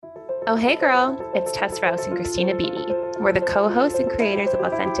Oh, hey girl, it's Tess Rouse and Christina Beatty. We're the co-hosts and creators of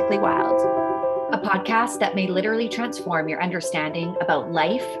Authentically Wild, a podcast that may literally transform your understanding about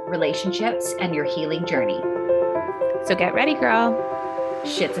life, relationships, and your healing journey. So get ready, girl.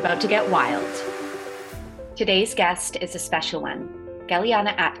 Shit's about to get wild. Today's guest is a special one,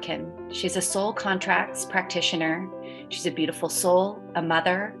 Galiana Atkin. She's a soul contracts practitioner. She's a beautiful soul, a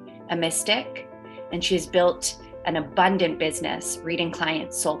mother, a mystic, and she's built an abundant business reading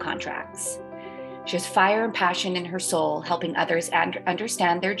clients' soul contracts. She has fire and passion in her soul, helping others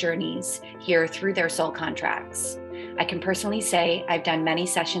understand their journeys here through their soul contracts. I can personally say I've done many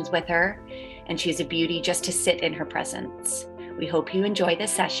sessions with her, and she's a beauty just to sit in her presence. We hope you enjoy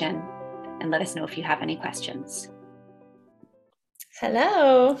this session, and let us know if you have any questions.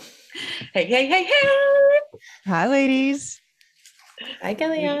 Hello. Hey, hey, hey, hey. Hi, ladies. Hi,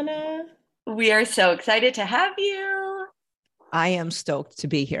 Galiana. We are so excited to have you. I am stoked to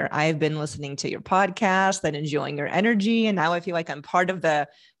be here. I have been listening to your podcast and enjoying your energy. And now I feel like I'm part of the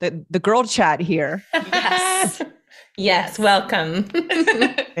girl chat here. Yes. Yes. Welcome.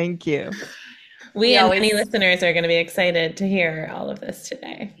 Thank you. We and many listeners are going to be excited to hear all of this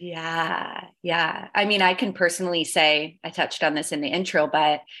today. Yeah. I mean, I can personally say, I touched on this in the intro,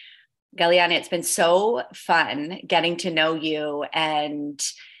 but Galiana, it's been so fun getting to know you and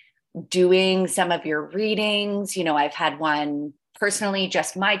doing some of your readings. You know, I've had one personally,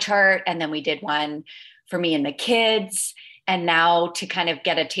 just my chart, and then we did one for me and the kids. And now to kind of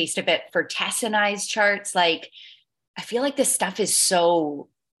get a taste of it for Tess and I's charts, like, I feel like this stuff is so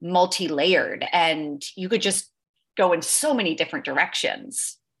multi-layered and you could just go in so many different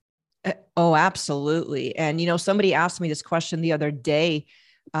directions. Oh, absolutely. And, you know, somebody asked me this question the other day.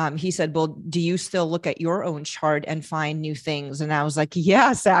 He said, well, do you still look at your own chart and find new things? And I was like,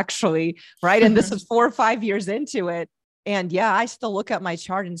 yes, actually. Right. And this is 4 or 5 years into it. And yeah, I still look at my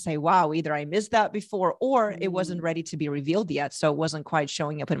chart and say, wow, either I missed that before or it wasn't ready to be revealed yet. So it wasn't quite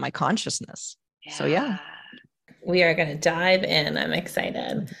showing up in my consciousness. Yeah. So yeah. We are going to dive in. I'm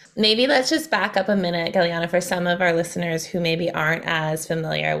excited. Maybe let's just back up a minute, Galiana, for some of our listeners who maybe aren't as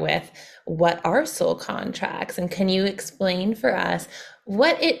familiar with what are soul contracts. And can you explain for us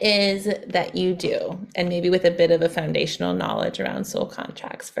what it is that you do, and maybe with a bit of a foundational knowledge around soul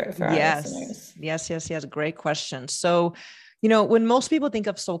contracts for our listeners? Yes. Great question. So, you know, when most people think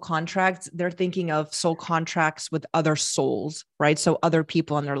of soul contracts, they're thinking of soul contracts with other souls, right? So other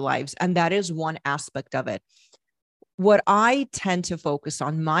people in their lives. And that is one aspect of it. What I tend to focus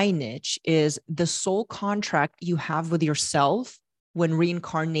on, my niche, is the soul contract you have with yourself when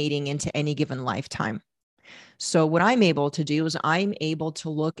reincarnating into any given lifetime. So what I'm able to do is I'm able to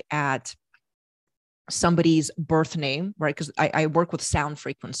look at somebody's birth name, right? Because I work with sound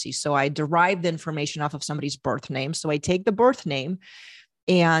frequency. So I derive the information off of somebody's birth name. So I take the birth name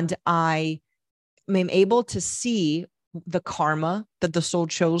and I am able to see the karma that the soul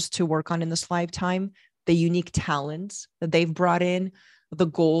chose to work on in this lifetime, the unique talents that they've brought in, the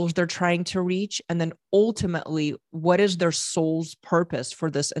goals they're trying to reach, and then ultimately, what is their soul's purpose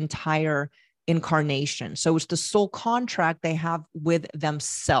for this entire incarnation? So it's the soul contract they have with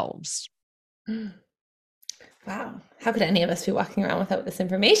themselves. Wow. How could any of us be walking around without this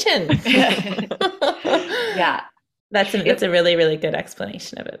information? Yeah. That's a really, really good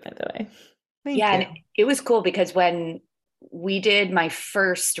explanation of it, by the way. Thank you. And it was cool because when we did my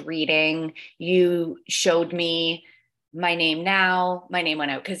first reading, you showed me my name now, my name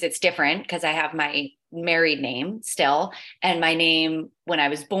went out because it's different because I have my married name still and my name when I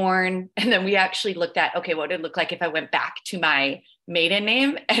was born. And then we actually looked at, okay, what would it look like if I went back to my maiden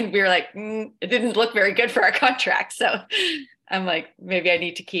name? And we were like, it didn't look very good for our contract. So I'm like, maybe I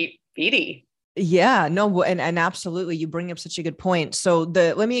need to keep Beatty. Yeah, no, and absolutely. You bring up such a good point. So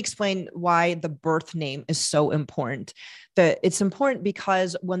let me explain why the birth name is so important. It's important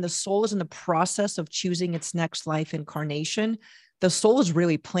because when the soul is in the process of choosing its next life incarnation, the soul is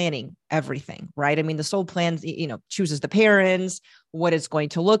really planning everything, right? I mean, the soul plans, chooses the parents, what it's going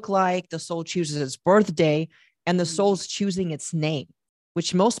to look like. The soul chooses its birthday, and the soul's choosing its name,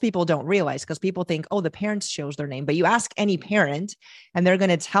 which most people don't realize because people think, oh, the parents chose their name. But you ask any parent and they're going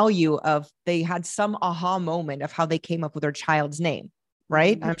to tell you they had some aha moment of how they came up with their child's name,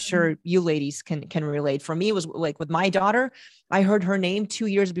 right? Mm-hmm. I'm sure you ladies can relate. For me, it was like with my daughter, I heard her name 2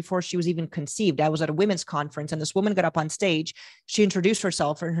 years before she was even conceived. I was at a women's conference and this woman got up on stage. She introduced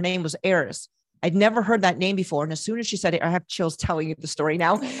herself and her name was Eris. I'd never heard that name before. And as soon as she said it, I have chills telling you the story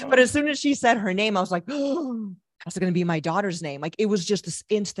now, but as soon as she said her name, I was like, oh, that's going to be my daughter's name. Like it was just this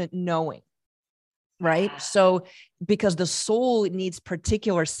instant knowing. Right. So because the soul needs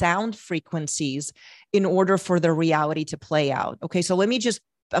particular sound frequencies in order for the reality to play out. Okay. So let me just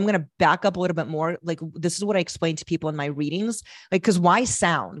I'm going to back up a little bit more. Like, this is what I explain to people in my readings. Like, cause why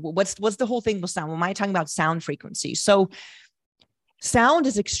sound? What's the whole thing with sound? Why am I talking about sound frequency? So sound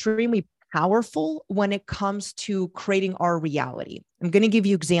is extremely powerful when it comes to creating our reality. I'm going to give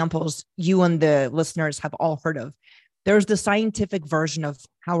you examples you and the listeners have all heard of. There's the scientific version of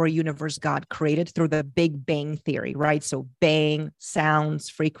how our universe got created through the Big Bang theory, right? So bang, sounds,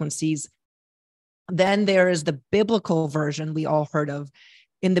 frequencies. Then there is the biblical version we all heard of.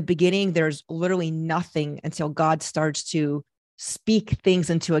 In the beginning, there's literally nothing until God starts to speak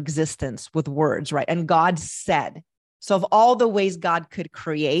things into existence with words, right? And God said. So of all the ways God could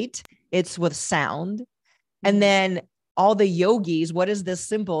create, it's with sound. And then all the yogis, what is this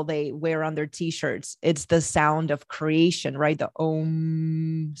symbol they wear on their t-shirts? It's the sound of creation, right? The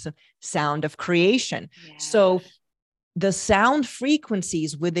Om sound of creation. Yeah. So the sound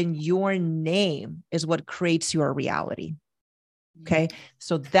frequencies within your name is what creates your reality. Okay.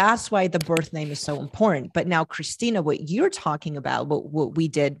 So that's why the birth name is so important. But now, Christina, what you're talking about, what we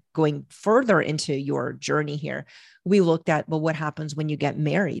did going further into your journey here, we looked at, well, what happens when you get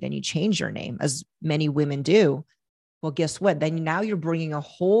married and you change your name, as many women do? Well, guess what? Then now you're bringing a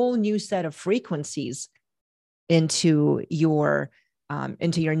whole new set of frequencies into your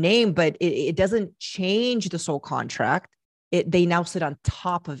name, but it doesn't change the soul contract. They now sit on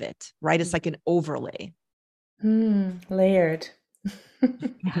top of it, right? It's like an overlay. Layered.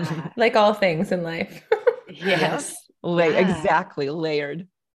 Like all things in life. Yes. Exactly. Layered.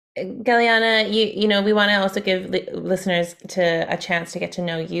 Galiana, you know, we want to also give listeners a chance to get to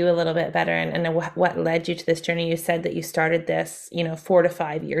know you a little bit better and what led you to this journey. You said that you started this, 4 to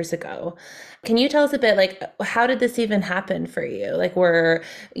 5 years ago. Can you tell us a bit, like, how did this even happen for you? Like, were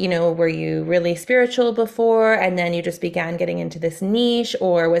you really spiritual before and then you just began getting into this niche,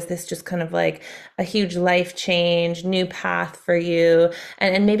 or was this just kind of like a huge life change, new path for you?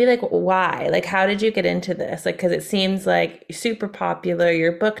 And maybe like, why? Like, how did you get into this? Like, because it seems like super popular,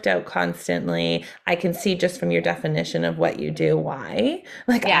 you're booked out constantly. I can see just from your definition of what you do, why.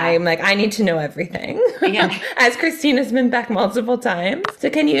 Like, yeah. I'm like, I need to know everything. Yeah. As Christina's been back multiple times.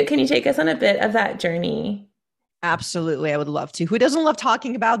 So can you take us on a bit of that journey? Absolutely. I would love to. Who doesn't love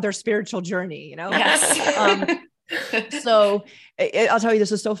talking about their spiritual journey, Yes. So I'll tell you,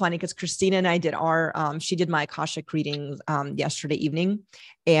 this is so funny because Christina and I did she did my Akashic readings yesterday evening.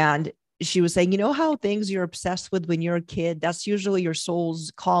 And she was saying, you know how things you're obsessed with when you're a kid, that's usually your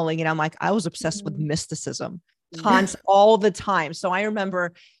soul's calling. And I'm like, I was obsessed with mysticism all the time. So I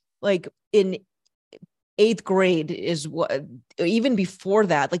remember like in 8th grade is what, even before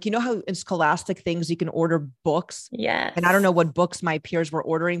that, like, you know how in scholastic things you can order books. Yes. And I don't know what books my peers were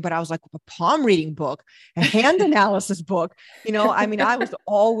ordering, but I was like, a palm reading book, a hand analysis book. I mean, I was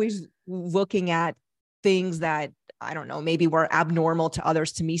always looking at things that, I don't know, maybe were abnormal to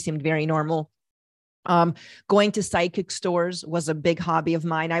others. To me, seemed very normal. Going to psychic stores was a big hobby of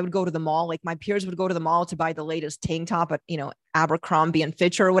mine. I would go to the mall, like my peers would go to the mall to buy the latest tank top at, Abercrombie and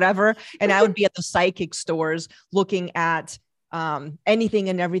Fitch or whatever. And I would be at the psychic stores looking at anything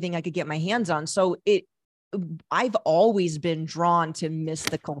and everything I could get my hands on. So I've always been drawn to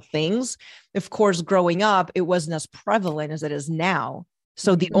mystical things. Of course, growing up, it wasn't as prevalent as it is now.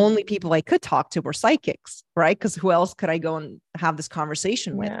 So the only people I could talk to were psychics, right? Because who else could I go and have this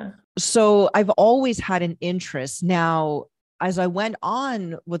conversation with? Yeah. So I've always had an interest. Now, as I went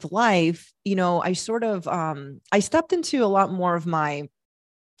on with life, I sort of, I stepped into a lot more of my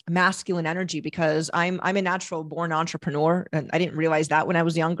masculine energy because I'm a natural born entrepreneur. And I didn't realize that when I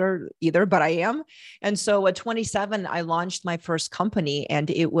was younger either, but I am. And so at 27, I launched my first company, and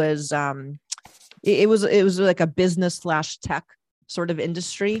it was like a business / tech sort of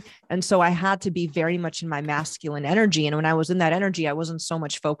industry. And so I had to be very much in my masculine energy. And when I was in that energy, I wasn't so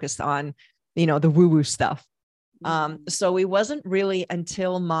much focused on, the woo-woo stuff. So it wasn't really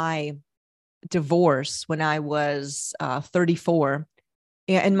until my divorce when I was 34.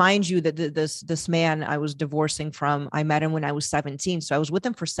 And mind you that this man I was divorcing from, I met him when I was 17. So I was with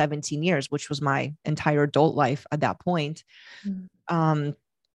him for 17 years, which was my entire adult life at that point.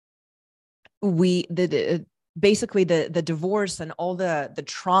 Basically the divorce and all the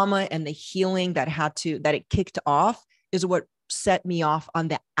trauma and the healing that it kicked off is what set me off on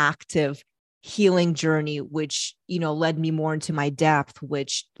the active healing journey, which, led me more into my depth,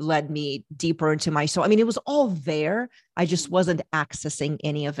 which led me deeper into my soul. I mean, it was all there. I just wasn't accessing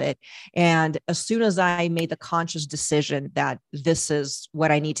any of it. And as soon as I made the conscious decision that this is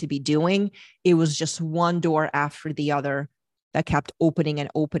what I need to be doing, it was just one door after the other that kept opening and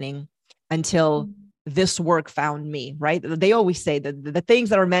opening until this work found me, right? They always say that the things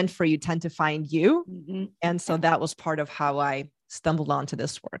that are meant for you tend to find you. And so that was part of how I stumbled onto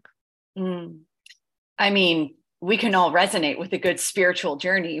this work. I mean, we can all resonate with a good spiritual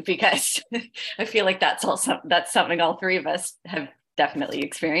journey, because I feel like that's something all three of us have definitely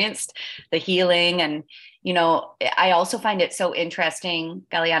experienced, the healing. And, I also find it so interesting,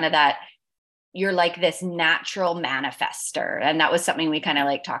 Galiana, that you're like this natural manifester. And that was something we kind of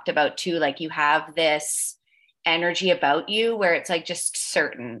like talked about too. Like you have this energy about you where it's like just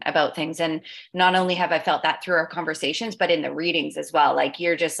certain about things. And not only have I felt that through our conversations, but in the readings as well. Like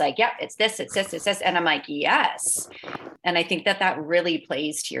you're just like, yeah, it's this. And I'm like, yes. And I think that really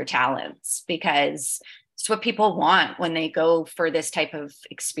plays to your talents, because it's what people want when they go for this type of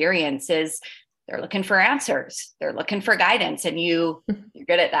experience. Is they're looking for answers. They're looking for guidance, and you're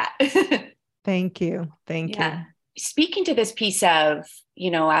good at that. Thank you. Thank you. Speaking to this piece of,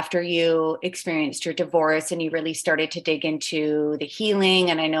 after you experienced your divorce and you really started to dig into the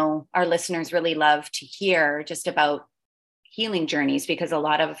healing, and I know our listeners really love to hear just about healing journeys, because a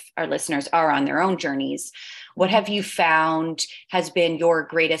lot of our listeners are on their own journeys. What have you found has been your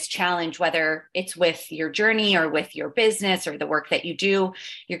greatest challenge, whether it's with your journey or with your business or the work that you do,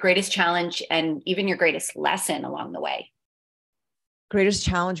 your greatest challenge and even your greatest lesson along the way? Greatest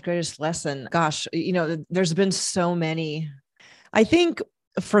challenge, greatest lesson. Gosh, there's been so many. I think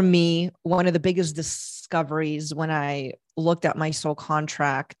for me, one of the biggest discoveries when I looked at my soul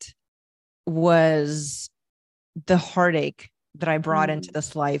contract was the heartache that I brought into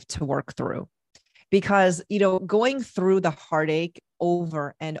this life to work through. Because, going through the heartache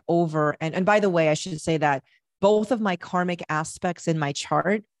over and over, and by the way, I should say that both of my karmic aspects in my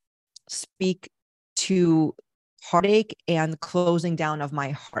chart speak to heartache and closing down of my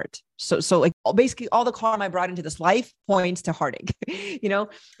heart. So like basically all the karma I brought into this life points to heartache,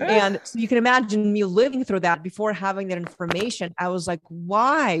 and so you can imagine me living through that. Before having that information, I was like,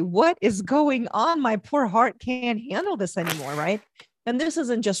 why? What is going on? My poor heart can't handle this anymore. Right. And this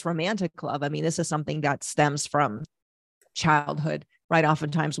isn't just romantic love. I mean, this is something that stems from childhood, right?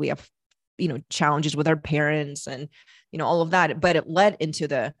 Oftentimes we have, challenges with our parents and, all of that, but it led into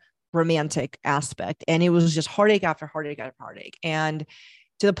the romantic aspect. And it was just heartache after heartache after heartache. And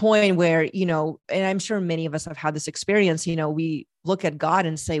to the point where, and I'm sure many of us have had this experience, we look at God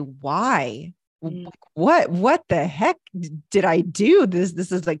and say, why? What the heck did I do?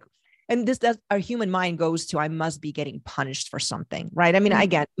 This is like, and that our human mind goes to, I must be getting punished for something, right? I mean,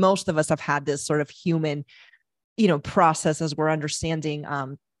 again, most of us have had this sort of human, process as we're understanding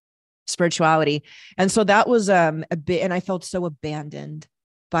spirituality. And so that was a bit, and I felt so abandoned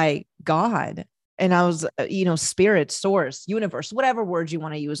by God. And I was, spirit, source, universe, whatever words you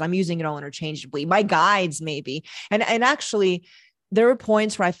want to use. I'm using it all interchangeably. My guides, maybe. And actually, there were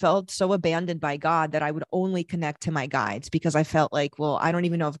points where I felt so abandoned by God that I would only connect to my guides, because I felt like, well, I don't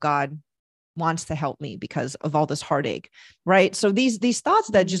even know if God wants to help me because of all this heartache. Right. So these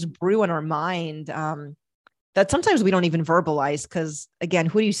thoughts that just brew in our mind, that sometimes we don't even verbalize, because again,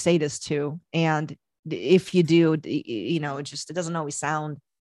 who do you say this to? And if you do, it doesn't always sound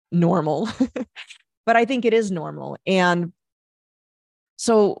normal, but I think it is normal. And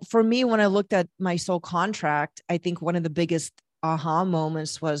so for me, when I looked at my soul contract, I think one of the biggest aha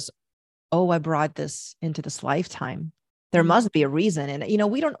moments was, oh, I brought this into this lifetime. There must be a reason.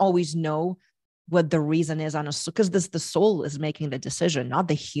 And, we don't always know what the reason is because the soul is making the decision, not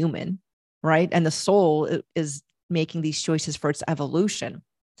the human, right? And the soul is making these choices for its evolution.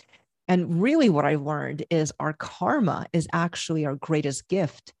 And really what I learned is our karma is actually our greatest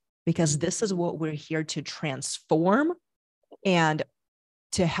gift, because this is what we're here to transform and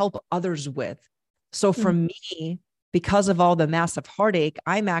to help others with. So for me, because of all the massive heartache,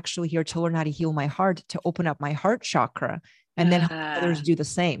 I'm actually here to learn how to heal my heart, to open up my heart chakra, and then help others do the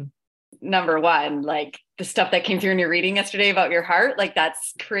same. Number one, like the stuff that came through in your reading yesterday about your heart, like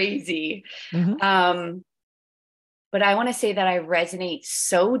that's crazy. But I want to say that I resonate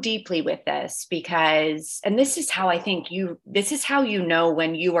so deeply with this because, and this is how I think this is how you know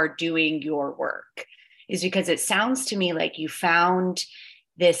when you are doing your work, is because it sounds to me like you found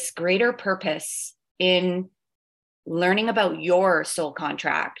this greater purpose in learning about your soul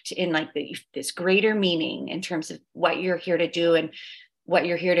contract, in like this greater meaning in terms of what you're here to do and what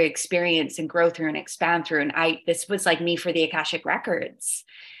you're here to experience and grow through and expand through. And this was like me for the Akashic Records.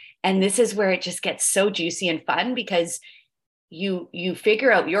 And this is where it just gets so juicy and fun, because you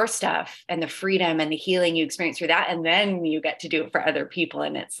figure out your stuff and the freedom and the healing you experience through that. And then you get to do it for other people.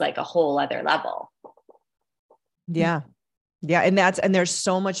 And it's like a whole other level. Yeah. Yeah. And there's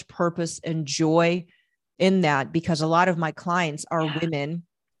so much purpose and joy in that, because a lot of my clients are women,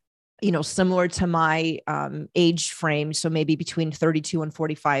 similar to my age frame. So maybe between 32 and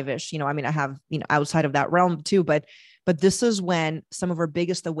 45 ish, I mean, I have, outside of that realm too, but but this is when some of our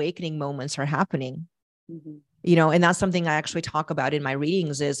biggest awakening moments are happening. Mhm. And that's something I actually talk about in my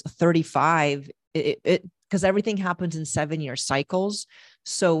readings is 35, because everything happens in 7-year cycles.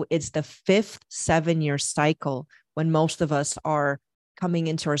 So it's the 5th 7-year cycle when most of us are coming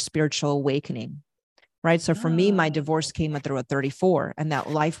into our spiritual awakening. Right. So for me, my divorce came through at 34, and that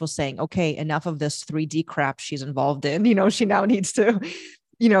life was saying, okay, enough of this 3D crap she's involved in. She now needs to,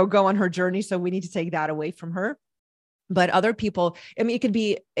 go on her journey. So we need to take that away from her. But other people, I mean, it could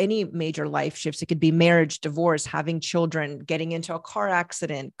be any major life shifts. It could be marriage, divorce, having children, getting into a car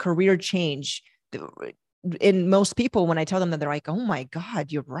accident, career change. In most people, when I tell them that, they're like, oh my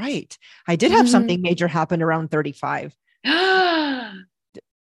God, you're right. I did have something major happen around 35.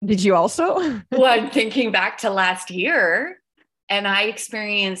 Did you also? Well, I'm thinking back to last year, and I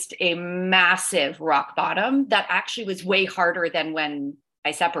experienced a massive rock bottom that actually was way harder than when I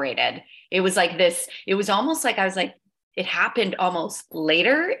separated. It was like this, it was almost like I was like, it happened almost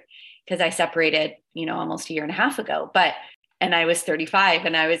later because I separated, almost a year and a half ago. And I was 35,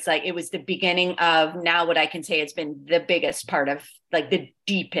 and I was like, it was the beginning of now what I can say has been the biggest part of, like, the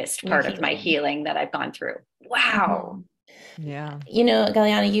deepest part of my healing that I've gone through. Wow. Mm-hmm. Yeah.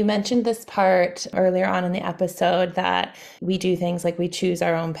 Galiana, you mentioned this part earlier on in the episode that we do things like we choose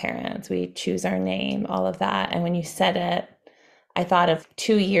our own parents, we choose our name, all of that. And when you said it, I thought of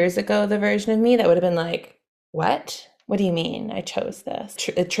 2 years ago, the version of me that would have been like, what? What do you mean I chose this?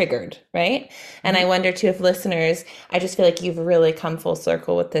 It triggered, right? Mm-hmm. And I wonder too, if listeners, I just feel like you've really come full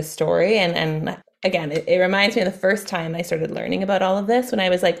circle with this story. And again, it reminds me of the first time I started learning about all of this, when I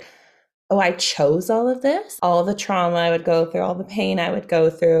was like, oh, I chose all of this, all the trauma I would go through, all the pain I would go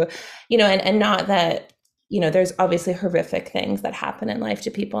through, and not that, there's obviously horrific things that happen in life to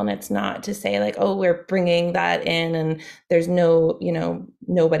people. And it's not to say like, oh, we're bringing that in and there's no,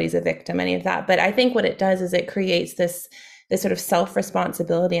 nobody's a victim, any of that. But I think what it does is it creates this sort of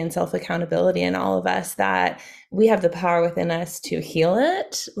self-responsibility and self-accountability in all of us, that we have the power within us to heal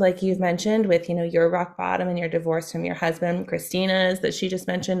it. Like you've mentioned with, your rock bottom and your divorce from your husband, Christina's, that she just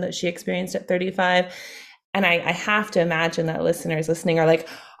mentioned that she experienced at 35. And I have to imagine that listeners listening are like,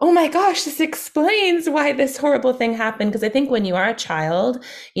 oh my gosh, this explains why this horrible thing happened. Because I think when you are a child,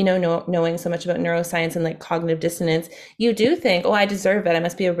 knowing so much about neuroscience and like cognitive dissonance, you do think, oh, I deserve it. I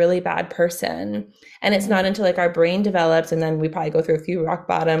must be a really bad person. And it's not until like our brain develops, and then we probably go through a few rock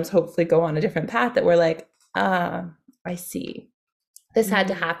bottoms, hopefully go on a different path, that we're like, I see. This had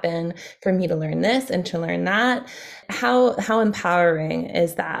to happen for me to learn this and to learn that. How empowering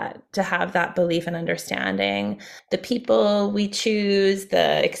is that, to have that belief and understanding? The people we choose,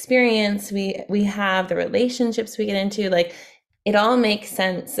 the experience we have, the relationships we get into, like, it all makes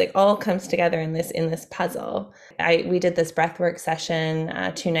sense. It all comes together in this puzzle. We did this breathwork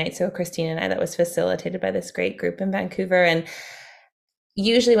session 2 nights ago, Christina and I, that was facilitated by this great group in Vancouver. And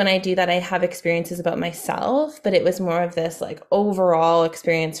usually when I do that, I have experiences about myself, but it was more of this like overall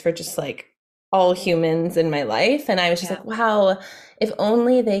experience for just like all humans in my life. And I was just like, wow, if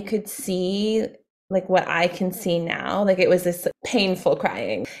only they could see like what I can see now. Like, it was this painful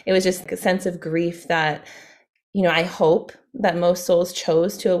crying. It was just a sense of grief that, I hope that most souls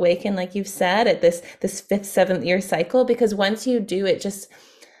chose to awaken, like you've said, at this 5th, 7th year cycle, because once you do, it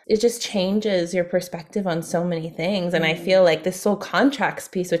just changes your perspective on so many things. And I feel like this soul contracts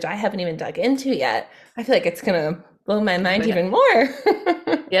piece, which I haven't even dug into yet, I feel like it's going to blow my mind even more.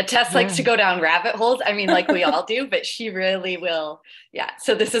 Yeah, Tess likes to go down rabbit holes. I mean, like we all do, but she really will. Yeah.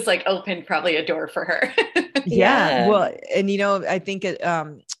 So this is like opened probably a door for her. Yeah. Well, and I think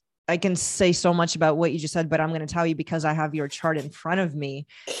I can say so much about what you just said, but I'm going to tell you, because I have your chart in front of me,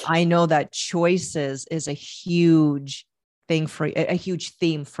 I know that choices is a huge thing for a huge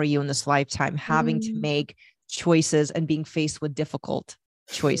theme for you in this lifetime, having to make choices and being faced with difficult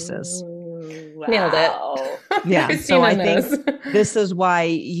choices. Wow. Nailed it. Yeah. So I think this is why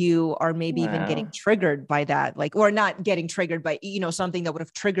you are maybe even getting triggered by that, like, or not getting triggered by, something that would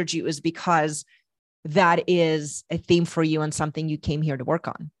have triggered you, is because that is a theme for you and something you came here to work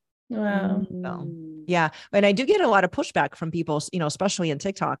on. Wow. So, yeah. And I do get a lot of pushback from people, especially in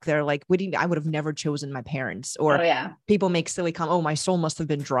TikTok. They're like, I would have never chosen my parents. Or people make silly comments. Oh, my soul must have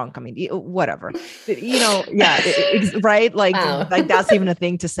been drunk. I mean, whatever, right. Like, like that's even a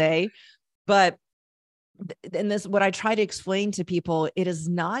thing to say. But in this, what I try to explain to people, it is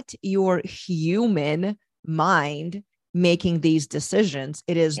not your human mind making these decisions.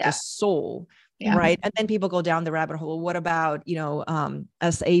 It is the soul. Yeah. Right. And then people go down the rabbit hole. What about,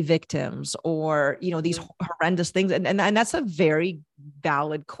 SA victims, or, these horrendous things? And that's a very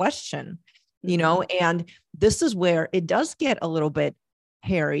valid question, and this is where it does get a little bit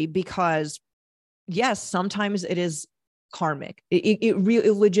hairy, because yes, sometimes it is karmic. It really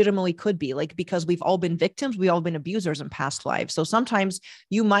legitimately could be, like, because we've all been victims, we've all been abusers in past lives. So sometimes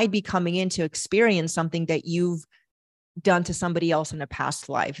you might be coming in to experience something that you've done to somebody else in a past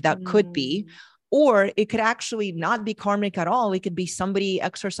life. That could be. Or it could actually not be karmic at all. It could be somebody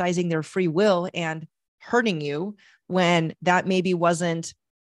exercising their free will and hurting you when that maybe wasn't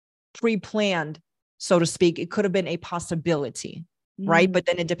pre-planned, so to speak. It could have been a possibility, right? But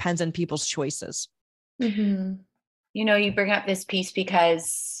then it depends on people's choices. You know, you bring up this piece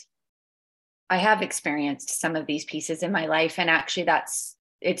because I have experienced some of these pieces in my life. And actually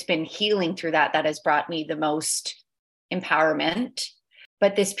it's been healing through that has brought me the most empowerment.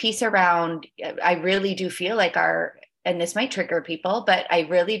 But this piece around, I really do feel like and this might trigger people, but I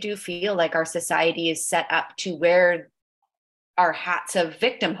really do feel like our society is set up to wear our hats of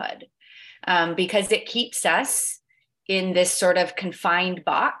victimhood, because it keeps us in this sort of confined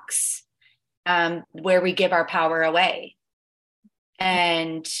box, where we give our power away.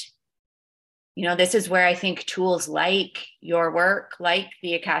 And, you know, this is where I think tools like your work, like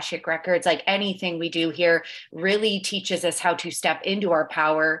the Akashic Records, like anything we do here, really teaches us how to step into our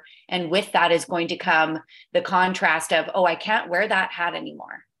power. And with that is going to come the contrast of, oh, I can't wear that hat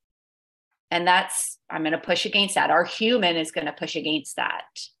anymore. And I'm going to push against that. Our human is going to push against that.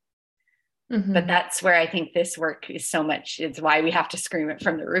 But that's where I think this work is so much. It's why we have to scream it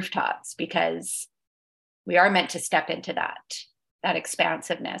from the rooftops, because we are meant to step into that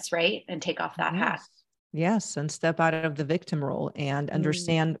expansiveness, right? And take off that hat. Yes. And step out of the victim role and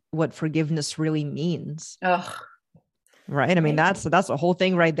understand what forgiveness really means. Oh, right. I mean, that's a whole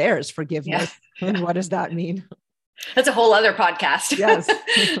thing right there, is forgiveness. Yeah. What does that mean? That's a whole other podcast. Yes.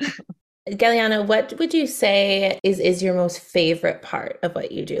 Galiana, what would you say is your most favorite part of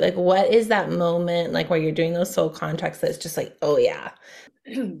what you do? Like, what is that moment, like, where you're doing those soul contracts that's just like, oh yeah.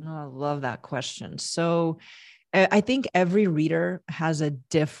 Oh, I love that question. So I think every reader has a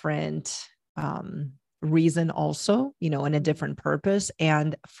different reason also, you know, and a different purpose.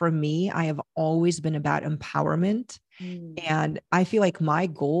 And for me, I have always been about empowerment. And I feel like my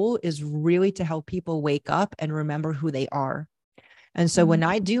goal is really to help people wake up and remember who they are. And so when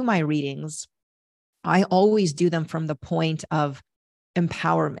I do my readings, I always do them from the point of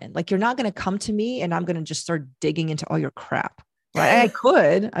empowerment. Like, you're not going to come to me and I'm going to just start digging into all your crap, right? I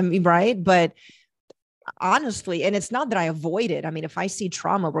could, I mean, right. But honestly, and it's not that I avoid it. I mean, if I see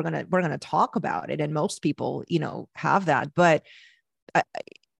trauma, we're going to talk about it. And most people, you know, have that, but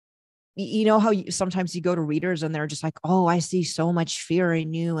you know how sometimes you go to readers and they're just like, oh, I see so much fear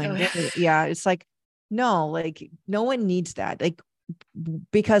in you. And yeah, it's like, no, like, no one needs that. Like,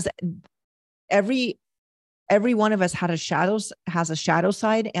 because every one of us has a shadow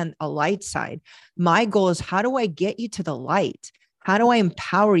side and a light side. My goal is, how do I get you to the light? How do I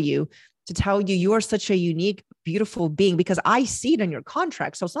empower you to tell you you are such a unique, beautiful being? Because I see it in your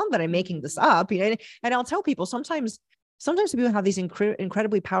contract. So it's not that I'm making this up, you know. And I'll tell people, sometimes people have these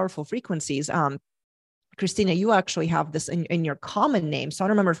incredibly powerful frequencies. Christina, you actually have this in your common name. So I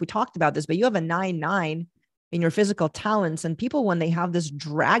don't remember if we talked about this, but you have a 9/9 in your physical talents. And people, when they have this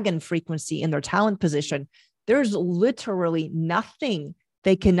dragon frequency in their talent position, there's literally nothing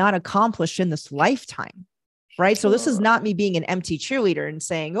they cannot accomplish in this lifetime. Right. So this is not me being an empty cheerleader and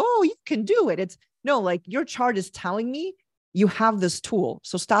saying, oh, you can do it. It's no, like, your chart is telling me you have this tool.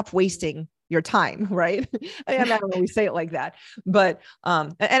 So stop wasting your time. Right. I don't always say it like that, but,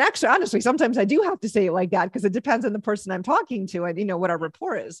 and actually, honestly, sometimes I do have to say it like that, because it depends on the person I'm talking to and, you know, what our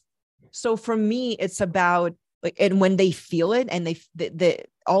rapport is. So for me, it's about, like, and when they feel it and they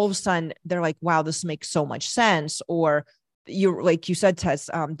all of a sudden they're like, wow, this makes so much sense. Or you're like you said, Tess,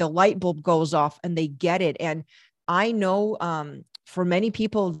 the light bulb goes off and they get it. And I know, for many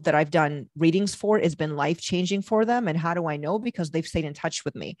people that I've done readings for, it's been life-changing for them. And how do I know? Because they've stayed in touch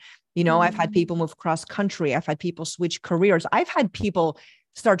with me. You know, I've had people move cross country. I've had people switch careers. I've had people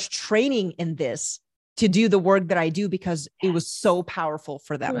start training in this to do the work that I do because it was so powerful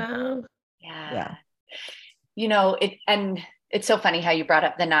for them. Wow. Yeah. You know, it's so funny how you brought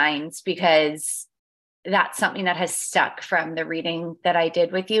up the 9s, because that's something that has stuck from the reading that I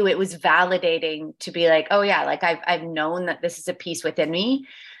did with you. It was validating to be like, oh yeah, like I've known that this is a piece within me,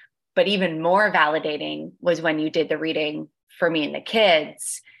 but even more validating was when you did the reading for me and the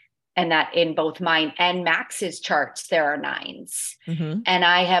kids, and that in both mine and Max's charts, there are 9s. And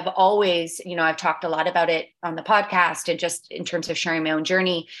I have always, you know, I've talked a lot about it on the podcast and just in terms of sharing my own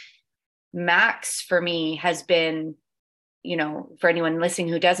journey. Max for me has been, you know, for anyone listening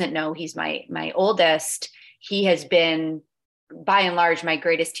who doesn't know, he's my oldest. He has been by and large my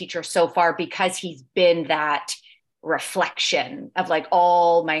greatest teacher so far, because he's been that reflection of like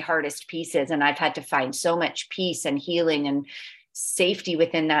all my hardest pieces. And I've had to find so much peace and healing and safety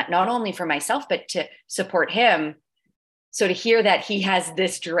within that, not only for myself, but to support him. So to hear that he has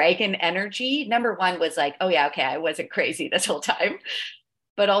this dragon energy, number one was like, oh yeah, okay, I wasn't crazy this whole time.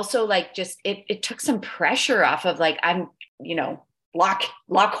 But also like just it took some pressure off of like, I'm, lock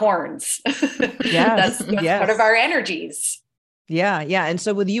horns. Yes. That's Yes. part of our energies. Yeah. Yeah. And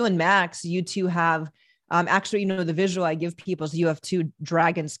so with you and Max, you two have actually, the visual I give people is you have two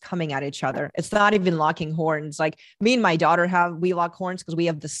dragons coming at each other. It's not even locking horns. Like me and my daughter we lock horns because we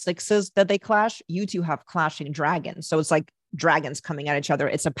have the sixes that they clash. You two have clashing dragons. So it's like dragons coming at each other.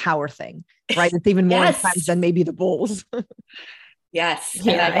 It's a power thing, right? It's even more intense than maybe the bulls. Yes.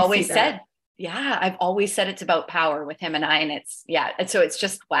 Yeah, and I've always said it's about power with him and I, and it's, yeah. And so it's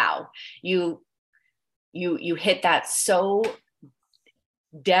just, wow, you hit that so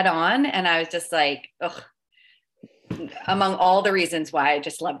dead on. And I was just like, ugh, among all the reasons why I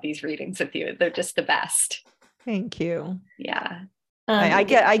just love these readings with you. They're just the best. Thank you. Yeah. I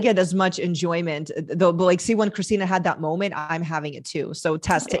get as much enjoyment though, but like, see, when Christina had that moment, I'm having it too. So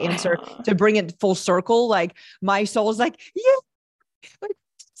Tess, to answer, to bring it full circle, like my soul's like, yeah.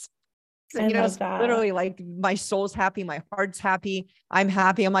 I love that. Literally like my soul's happy. My heart's happy. I'm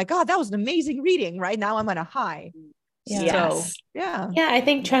happy. I'm like, God, that was an amazing reading. Right now I'm on a high. Yes. So, yeah. Yeah, I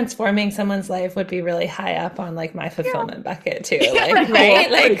think transforming someone's life would be really high up on like my fulfillment bucket too. Yeah, Like, right?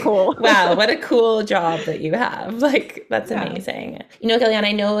 cool. Like, cool. Wow, what a cool job that you have. Like, that's amazing. Kellyanne,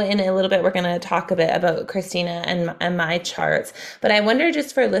 I know in a little bit we're going to talk a bit about Christina and my charts, but I wonder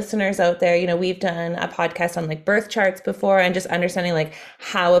just for listeners out there, we've done a podcast on like birth charts before and just understanding like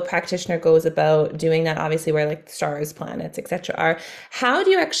how a practitioner goes about doing that, obviously where like stars, planets, etc. are. How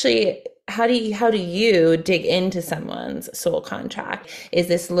do you dig into someone's soul contract? Is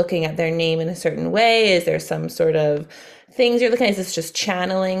this looking at their name in a certain way? Is there some sort of things you're looking at? Is this just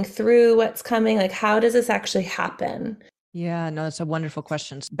channeling through what's coming? Like, how does this actually happen? Yeah, no, that's a wonderful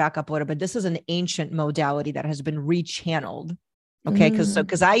question. Back up a little bit. This is an ancient modality that has been rechanneled. Okay.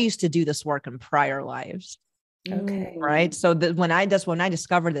 Because I used to do this work in prior lives. Okay. Right. So when I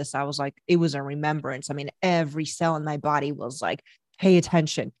discovered this, I was like, it was a remembrance. I mean, every cell in my body was like, pay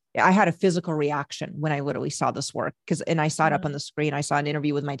attention. I had a physical reaction when I literally saw this work and I saw it up on the screen. I saw an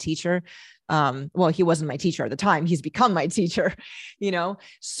interview with my teacher. Well, he wasn't my teacher at the time. He's become my teacher,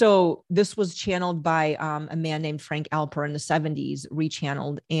 So this was channeled by a man named Frank Alper in the 70s,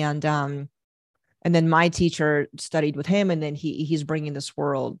 rechanneled. And then my teacher studied with him, and then he's bringing this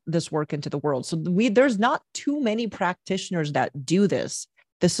work into the world. So there's not too many practitioners that do this.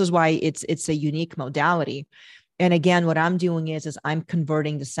 This is why it's a unique modality. And again, what I'm doing is I'm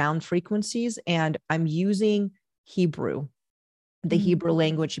converting the sound frequencies, and I'm using Hebrew, the Hebrew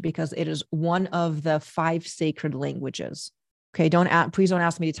language, because it is one of the 5 sacred languages. Okay. Please don't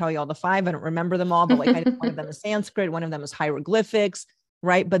ask me to tell you all the 5. I don't remember them all, but like one of them is Sanskrit, one of them is hieroglyphics,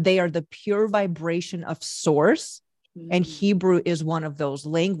 right? But they are the pure vibration of source. And Hebrew is one of those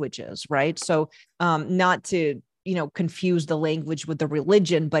languages, right? So not to confuse the language with the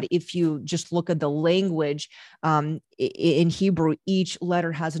religion, but if you just look at the language, in Hebrew, each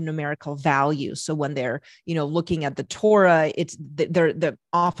letter has a numerical value. So when they're, looking at the Torah, they're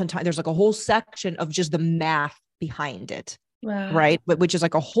oftentimes there's like a whole section of just the math behind it. Wow. Right. But which is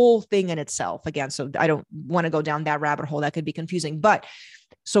like a whole thing in itself again. So I don't want to go down that rabbit hole. That could be confusing. But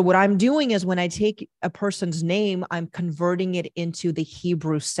so what I'm doing is when I take a person's name, I'm converting it into the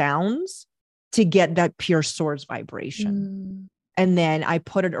Hebrew sounds to get that pure source vibration. And then I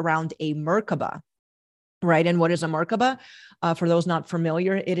put it around a Merkaba, right? And what is a Merkaba? For those not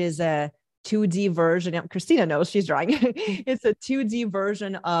familiar, it is a 2D version. Christina knows, she's drawing. It's a 2D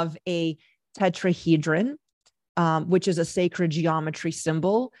version of a tetrahedron, which is a sacred geometry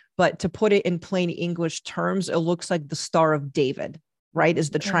symbol. But to put it in plain English terms, it looks like the Star of David, right? Is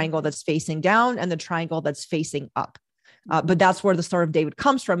the triangle that's facing down and the triangle that's facing up. But that's where the Star of David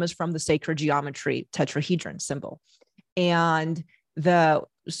comes from, is from the sacred geometry tetrahedron symbol. And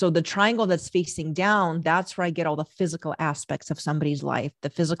so the triangle that's facing down, that's where I get all the physical aspects of somebody's life, the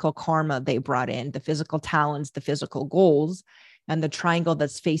physical karma they brought in, the physical talents, the physical goals. And the triangle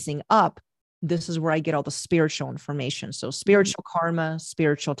that's facing up, this is where I get all the spiritual information. So spiritual karma,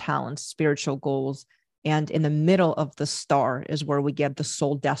 spiritual talents, spiritual goals. And in the middle of the star is where we get the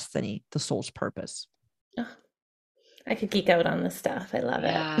soul destiny, the soul's purpose. Oh, I could geek out on this stuff. I love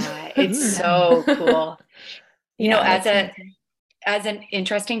it. It's so cool. As an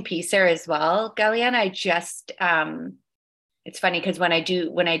interesting piece there as well, Galliana, I just, it's funny because when I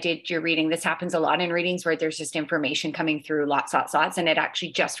did your reading, this happens a lot in readings where there's just information coming through lots. And it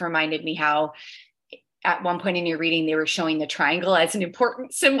actually just reminded me how at one point in your reading, they were showing the triangle as an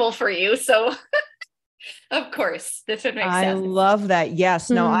important symbol for you. So of course, this would make sense. I love that. Yes.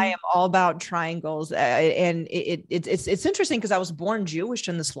 No, I Mm. am all about triangles. And it's interesting because I was born Jewish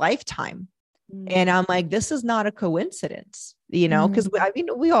in this lifetime. And I'm like, this is not a coincidence, because I mean,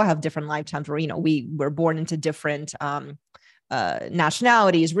 we all have different lifetimes where, we were born into different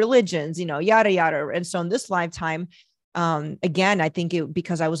nationalities, religions, yada, yada. And so in this lifetime, again, I think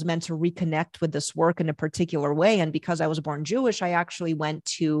because I was meant to reconnect with this work in a particular way. And because I was born Jewish, I actually went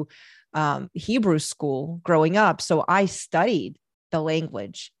to Hebrew school growing up. So I studied the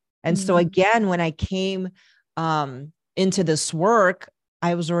language. And so again, when I came into this work,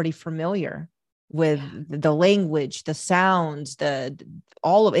 I was already familiar with the language, the sounds,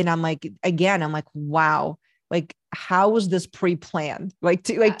 all of it. And I'm like, wow, like, how was this pre-planned? Like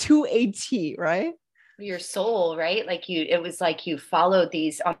to a T, right? Your soul, right? Like it was like you followed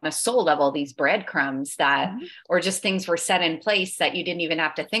these on a soul level, these breadcrumbs that, or just things were set in place that you didn't even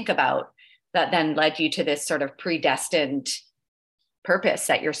have to think about, that then led you to this sort of predestined purpose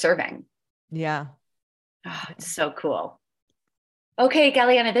that you're serving. Yeah. Oh, it's so cool. Okay,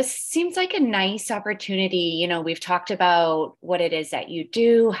 Galiana, this seems like a nice opportunity. We've talked about what it is that you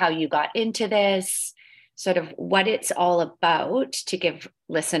do, how you got into this, sort of what it's all about, to give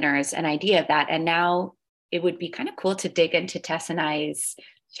listeners an idea of that. And now it would be kind of cool to dig into Tess and I's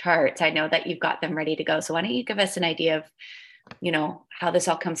charts. I know that you've got them ready to go. So why don't you give us an idea of, how this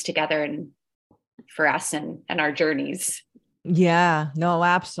all comes together and for us and our journeys. Yeah, no,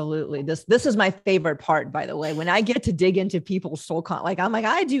 absolutely. This is my favorite part, by the way, when I get to dig into people's soul I'm like,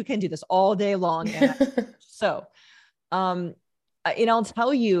 can do this all day long. So, I'll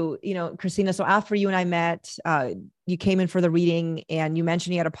tell you, Christina, so after you and I met, you came in for the reading and you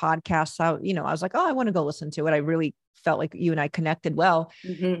mentioned you had a podcast. So, I was like, oh, I want to go listen to it. I really felt like you and I connected well.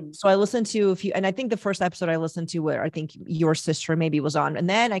 Mm-hmm. So I listened to a few, and I think the first episode I listened to where I think your sister maybe was on, and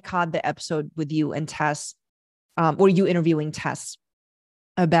then I caught the episode with you and Tess, or you interviewing Tess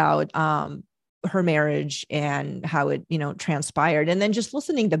about her marriage and how it, transpired. And then just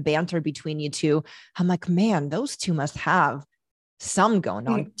listening to banter between you two, I'm like, man, those two must have some going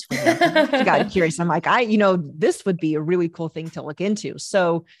on between them. I got curious. I'm like, this would be a really cool thing to look into.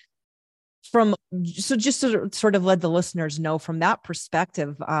 So just to sort of let the listeners know from that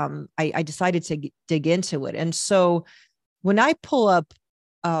perspective, I decided to dig into it. And so when I pull up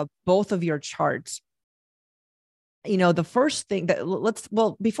both of your charts, the first thing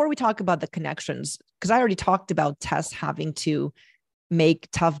that before we talk about the connections, because I already talked about Tess having to make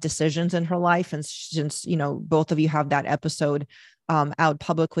tough decisions in her life. And since, both of you have that episode out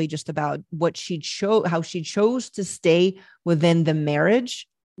publicly just about how she chose to stay within the marriage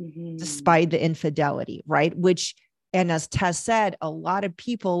despite the infidelity, right? And as Tess said, a lot of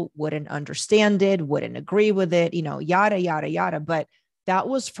people wouldn't understand it, wouldn't agree with it, yada, yada, yada. But that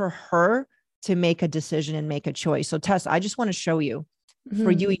was for her to make a decision and make a choice. So Tess, I just want to show you,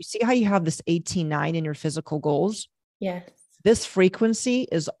 for you see how you have this 18-9 in your physical goals? Yes. This frequency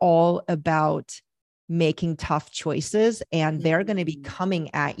is all about making tough choices, and they're going to be coming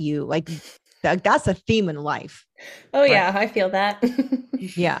at you. Like that's a theme in life. Oh, right? Yeah, I feel that.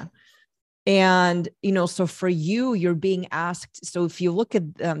 Yeah. And, so for you, you're being asked. So if you look at,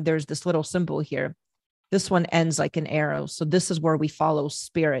 there's this little symbol here. This one ends like an arrow. So this is where we follow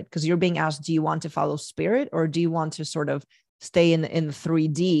spirit, because you're being asked, do you want to follow spirit, or do you want to sort of stay in the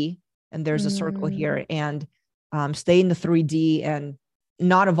 3D? And there's a circle here, and stay in the 3D and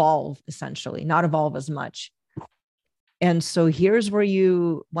not evolve, essentially, not evolve as much. And so here's where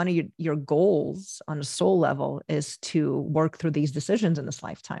one of your goals on a soul level is to work through these decisions in this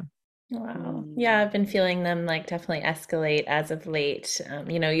lifetime. Wow. Yeah, I've been feeling them like definitely escalate as of late.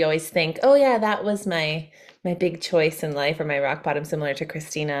 You always think, oh yeah, that was my big choice in life, or my rock bottom, similar to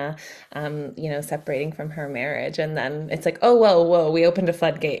Christina, separating from her marriage. And then it's like, oh, whoa, we opened a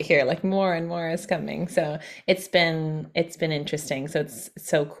floodgate here, like more and more is coming. So it's been interesting. So it's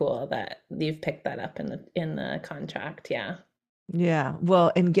so cool that you've picked that up in the contract. Yeah. Yeah.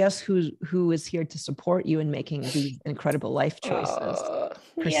 Well, and guess who is here to support you in making these incredible life choices?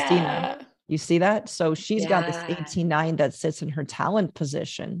 Christina. Yeah. You see that? So she's got this 18-9 that sits in her talent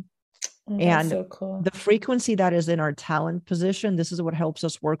position. And so cool. The frequency that is in our talent position, this is what helps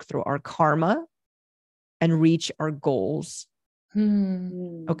us work through our karma and reach our goals.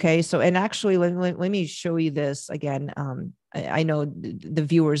 Okay. So, and actually, let me show you this again. I know the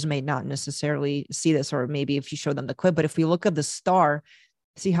viewers may not necessarily see this, or maybe if you show them the clip, but if we look at the star,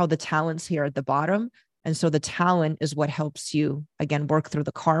 see how the talent's here at the bottom. And so the talent is what helps you, again, work through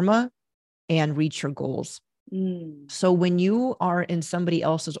the karma and reach your goals. So when you are in somebody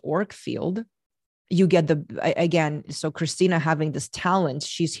else's auric field, you get again, so Christina having this talent,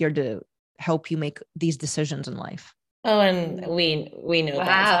 she's here to help you make these decisions in life. Oh, and we know that. So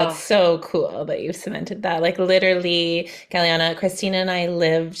Wow. that's so cool that you've cemented that. Like literally, Galiana, Christina and I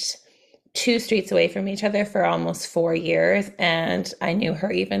lived 2 streets away from each other for almost 4 years. And I knew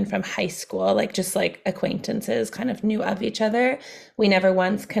her even from high school, like just like acquaintances, kind of knew of each other. We never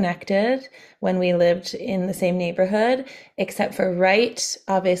once connected when we lived in the same neighborhood, except for right,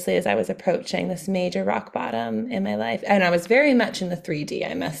 obviously, as I was approaching this major rock bottom in my life. And I was very much in the 3D,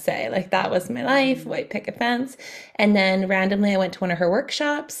 I must say. Like that was my life, white picket fence. And then randomly I went to one of her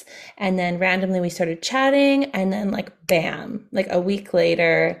workshops, and then randomly we started chatting, and then like bam, like a week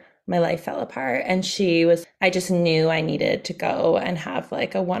later, my life fell apart. And I just knew I needed to go and have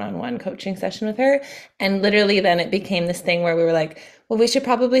like a one-on-one coaching session with her. And literally then it became this thing where we were like, well, we should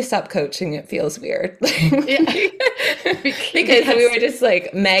probably stop coaching. It feels weird. Because we were just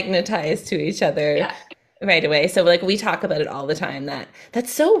like magnetized to each other right away. So like we talk about it all the time,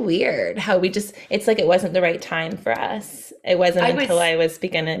 that's so weird how it's like it wasn't the right time for us. It wasn't until I was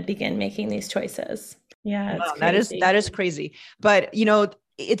begin making these choices. Yeah, it's crazy. That is crazy. But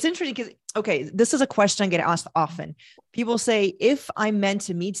it's interesting because, okay, this is a question I get asked often. People say, if I'm meant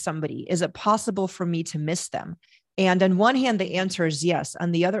to meet somebody, is it possible for me to miss them? And on one hand, the answer is yes.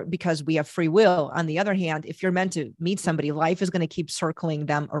 On the other, because we have free will. On the other hand, if you're meant to meet somebody, life is going to keep circling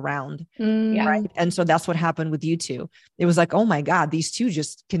them around. Right. And so that's what happened with you two. It was like, oh my God, these two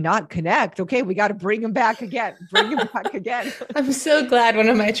just cannot connect. Okay, we got to bring them back again. I'm so glad one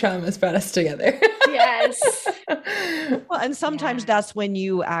of my traumas brought us together. Yes. Well, and sometimes that's when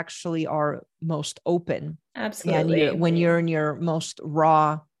you actually are most open. Absolutely. And when you're in your most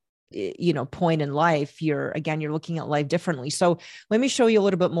raw point in life, you're looking at life differently. So let me show you a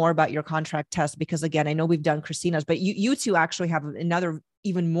little bit more about your contract test, because again, I know we've done Christina's, but you two actually have another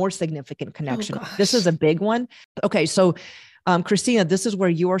even more significant connection. This is a big one. Okay. So, Christina, this is where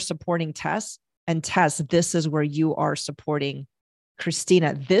you are supporting Tess, and Tess, this is where you are supporting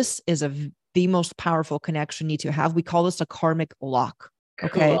Christina. This is the most powerful connection you need to have. We call this a karmic lock.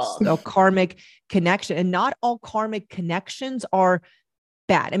 Okay. Cool. So karmic connection, and not all karmic connections are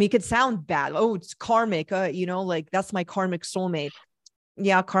bad. I mean, it could sound bad. Oh, it's karmic. Like that's my karmic soulmate.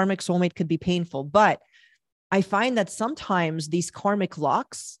 Yeah. Karmic soulmate could be painful, but I find that sometimes these karmic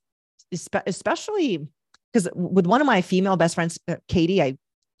locks, especially because with one of my female best friends, Katie, I,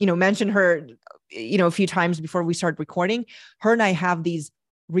 mentioned her, a few times before we started recording. Her and I have these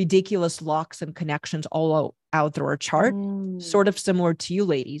ridiculous locks and connections all out through our chart, sort of similar to you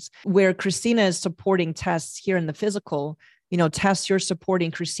ladies, where Christina is supporting Tess here in the physical. Tess, you're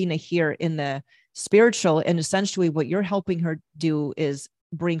supporting Christina here in the spiritual. And essentially what you're helping her do is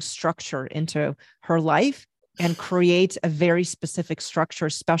bring structure into her life and create a very specific structure,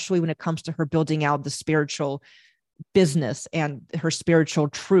 especially when it comes to her building out the spiritual business and her spiritual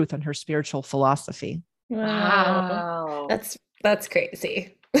truth and her spiritual philosophy. Wow. That's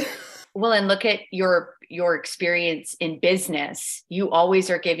crazy. Well, and look at your experience in business. You always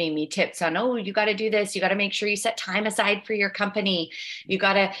are giving me tips on, oh, you got to do this. You got to make sure you set time aside for your company.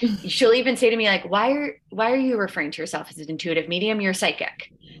 She'll even say to me, like, why are you referring to yourself as an intuitive medium? You're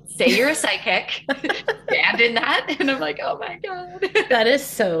psychic. Say you're a psychic. Stand in that. And I'm like, oh my God. That is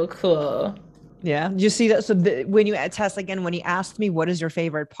so cool. Yeah. You see that? So when you test again, when you asked me, what is your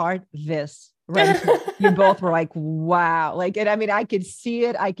favorite part? This. Right. You both were like, wow. Like, and I mean, I could see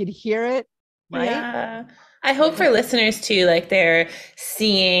it. I could hear it. Right. Yeah. I hope for listeners too, like they're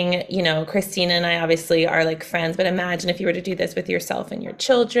seeing, Christina and I obviously are like friends, but imagine if you were to do this with yourself and your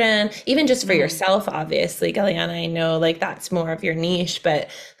children, even just for yourself, obviously, Galiana, I know like that's more of your niche, but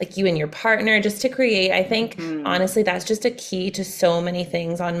like you and your partner, just to create, I think, honestly, that's just a key to so many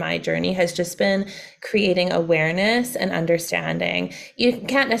things on my journey, has just been creating awareness and understanding. You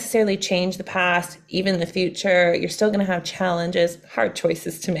can't necessarily change the past, even the future. You're still going to have challenges, hard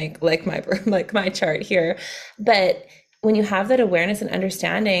choices to make, like my chart here. But when you have that awareness and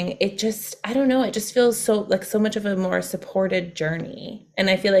understanding, it just, I don't know, it just feels so much of a more supported journey. And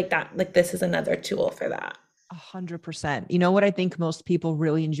I feel like this is another tool for that. 100%. You know what I think most people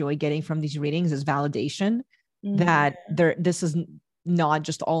really enjoy getting from these readings is validation that this is not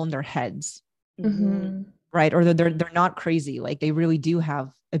just all in their heads, right? Or they're not crazy. Like they really do have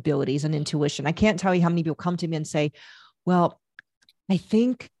abilities and intuition. I can't tell you how many people come to me and say, well, I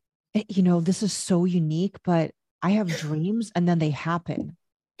think, this is so unique, but I have dreams and then they happen.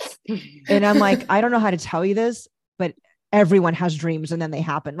 And I'm like, I don't know how to tell you this, but everyone has dreams and then they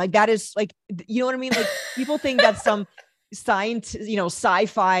happen. Like that is like, you know what I mean? Like people think that's some science,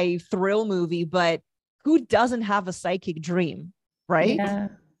 sci-fi thrill movie, but who doesn't have a psychic dream? Right.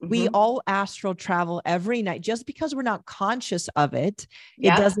 We all astral travel every night. Just because we're not conscious of it, it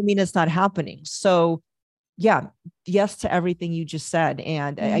Yep. doesn't mean it's not happening. So yeah, yes to everything you just said.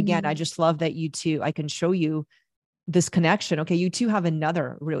 And again, I just love that you two, I can show you this connection. Okay, you two have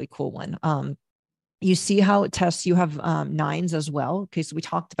another really cool one. You see how, Tess, you have nines as well. Okay, so we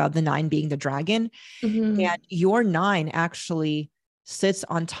talked about the 9 being the dragon, and your 9 actually sits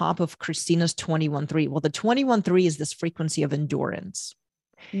on top of Christina's 21-3. Well, the 21-3 is this frequency of endurance.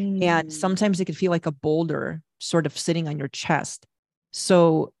 And sometimes it could feel like a boulder sort of sitting on your chest.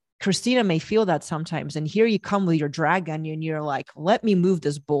 So Christina may feel that sometimes. And here you come with your dragon and you're like, let me move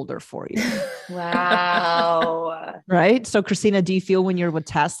this boulder for you. Wow. Right. So Christina, do you feel when you're with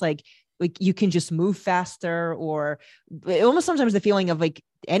Tess, like you can just move faster, or almost sometimes the feeling of like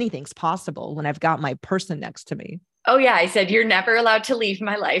anything's possible when I've got my person next to me? Oh yeah. I said, you're never allowed to leave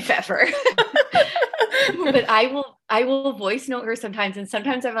my life ever. But I will voice note her sometimes. And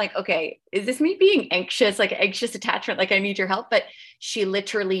sometimes I'm like, okay, is this me being anxious, like anxious attachment? Like I need your help. But she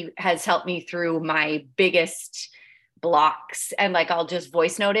literally has helped me through my biggest blocks. And like, I'll just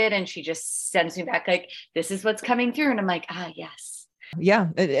voice note it. And she just sends me back like, this is what's coming through. And I'm like, yes. Yeah.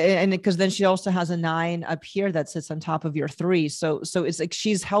 And because then she also has a 9 up here that sits on top of your 3. So it's like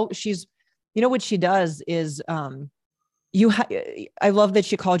she's, you know, what she does is, I love that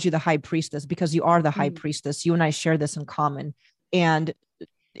she called you the high priestess, because you are the high priestess. You and I share this in common. And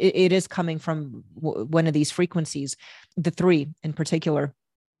it is coming from one of these frequencies, the 3 in particular.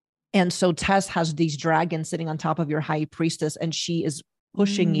 And so Tess has these dragons sitting on top of your high priestess, and she is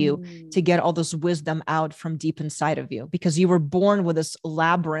pushing you to get all this wisdom out from deep inside of you, because you were born with this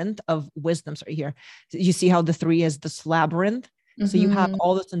labyrinth of wisdoms right here. You see how the 3 is this labyrinth? So you have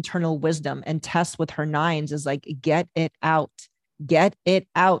all this internal wisdom, and Tess with her 9s is like, get it out, speak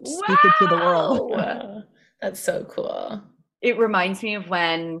it to the world. Wow. That's so cool. It reminds me of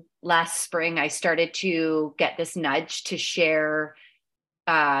when last spring I started to get this nudge to share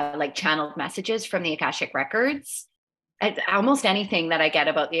like channeled messages from the Akashic Records. Almost anything that I get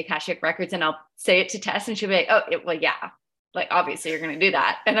about the Akashic Records, and I'll say it to Tess and she'll be like, well, yeah, like, obviously you're going to do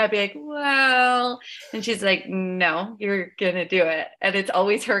that. And I'd be like, well, and she's like, no, you're going to do it. And it's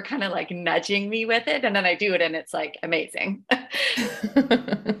always her kind of like nudging me with it. And then I do it and it's like amazing.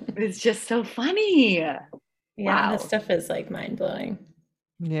 It's just so funny. Yeah. Wow. That stuff is like mind blowing.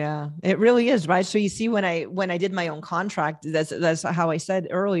 Yeah, it really is. Right. So you see, when I did my own contract, that's how I said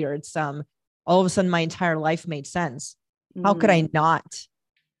earlier, it's, all of a sudden my entire life made sense. How could I not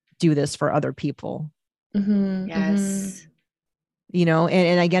do this for other people? Yes. You know,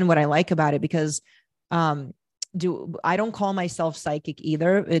 and again, what I like about it, because I don't call myself psychic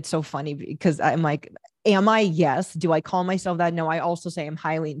either. It's so funny because I'm like, am I? Yes. Do I call myself that? No, I also say I'm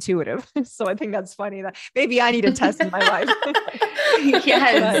highly intuitive. So I think that's funny that maybe I need a test in my life.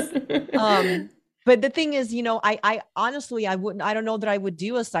 Yes. But the thing is, you know, I honestly, I don't know that I would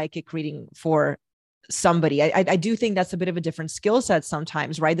do a psychic reading for somebody. I do think that's a bit of a different skill set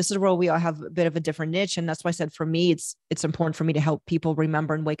sometimes, right? This is where we all have a bit of a different niche. And that's why I said, for me, it's important for me to help people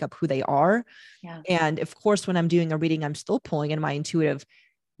remember and wake up who they are. Yeah. And of course, when I'm doing a reading, I'm still pulling in my intuitive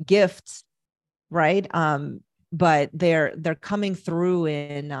gifts, right? But they're coming through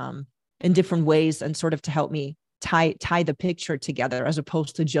in different ways, and sort of to help me tie the picture together, as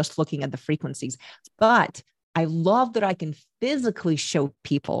opposed to just looking at the frequencies. But I love that I can physically show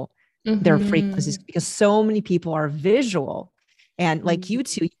people their frequencies, because so many people are visual, and like you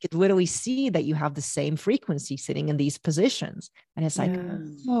two, you could literally see that you have the same frequency sitting in these positions, and it's like,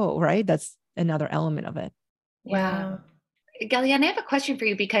 oh, right, that's another element of it. Wow. Galliana, I have a question for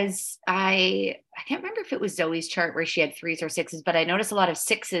you, because I can't remember if it was Zoe's chart where she had 3s or 6s, but I noticed a lot of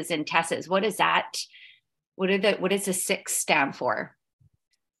 6s in Tessa's. What is that? What does the 6 stand for?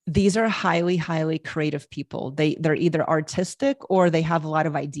 These are highly, highly creative people. They're either artistic or they have a lot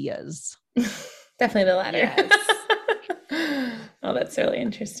of ideas. Definitely the latter. Yes. Oh, that's really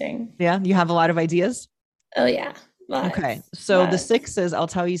interesting. Yeah. You have a lot of ideas? Oh yeah. Lots. Okay. So the 6s, I'll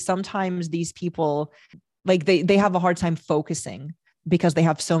tell you, sometimes these people, like they have a hard time focusing because they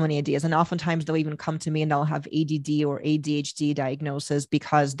have so many ideas. And oftentimes they'll even come to me and they'll have ADD or ADHD diagnosis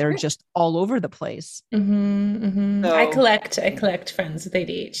because they're just all over the place. So, I collect friends with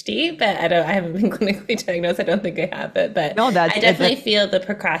ADHD, but I haven't been clinically diagnosed. I don't think I have it, but no, I definitely feel the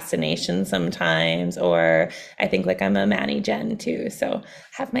procrastination sometimes, or I think like I'm a Manny Gen too. So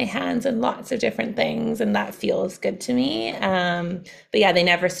have my hands in lots of different things, and that feels good to me. But yeah, they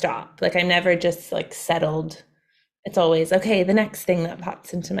never stop. Like I'm never just like settled. It's always, okay, the next thing that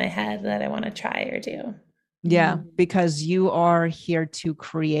pops into my head that I want to try or do. Yeah, because you are here to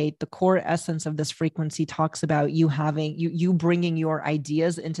create. The core essence of this frequency talks about you having you bringing your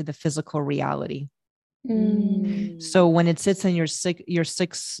ideas into the physical reality. So when it sits in your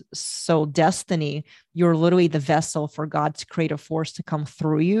sixth soul destiny, you're literally the vessel for God to create a force to come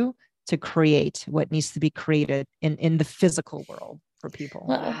through you to create what needs to be created in the physical world for people.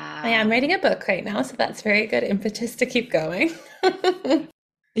 Well, I am writing a book right now, so that's very good impetus to keep going.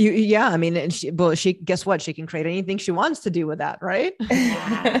 Yeah, I mean, and she guess what? She can create anything she wants to do with that, right?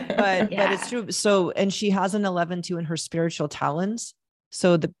 But it's true. So, and she has an 11-2 in her spiritual talents.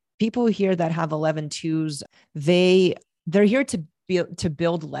 So the people here that have 11-2s, they're here to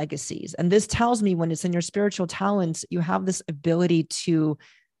build legacies. And this tells me when it's in your spiritual talents, you have this ability to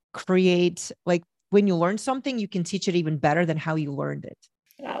create, like when you learn something, you can teach it even better than how you learned it.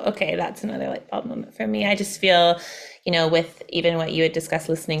 Wow. Okay. That's another light bulb moment for me. I just feel, with even what you had discussed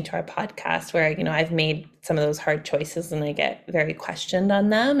listening to our podcast where, I've made some of those hard choices and I get very questioned on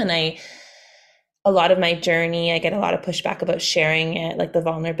them. And a lot of my journey, I get a lot of pushback about sharing it, like the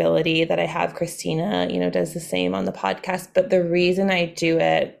vulnerability that I have. Christina, does the same on the podcast. But the reason I do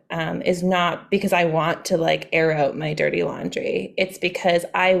it is not because I want to like air out my dirty laundry. It's because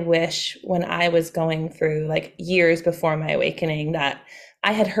I wish when I was going through like years before my awakening that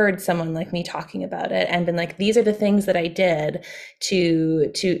I had heard someone like me talking about it and been like, these are the things that I did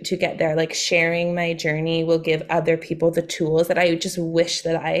to get there. Like sharing my journey will give other people the tools that I just wish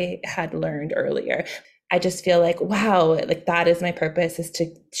that I had learned earlier. I just feel like, wow, like that is my purpose, is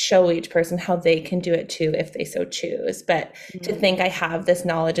to show each person how they can do it too, if they so choose. But to think I have this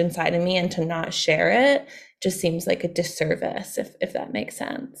knowledge inside of me and to not share it just seems like a disservice, if that makes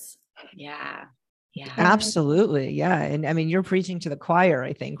sense. Yeah. Yeah. Absolutely. Yeah. And I mean, you're preaching to the choir,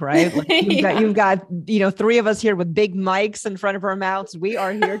 I think, right? Like you've got, three of us here with big mics in front of our mouths. We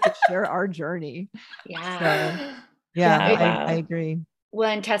are here to share our journey. Yeah. So, yeah, wow. I agree. Well,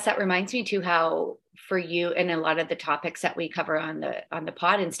 and Tess, that reminds me too, how for you and a lot of the topics that we cover on the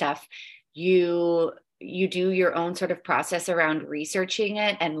pod and stuff, you do your own sort of process around researching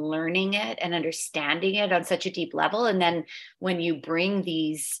it and learning it and understanding it on such a deep level. And then when you bring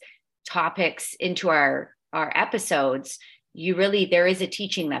these topics into our episodes, there is a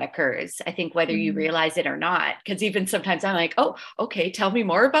teaching that occurs, I think, whether you realize it or not, because even sometimes I'm like, oh, okay, tell me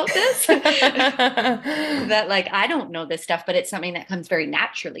more about this. That like, I don't know this stuff, but it's something that comes very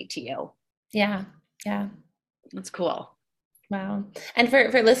naturally to you. Yeah It's cool. Wow. And for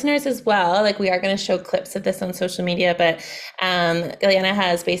listeners as well, like we are going to show clips of this on social media, but Ileana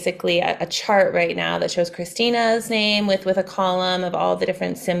has basically a chart right now that shows Christina's name with a column of all the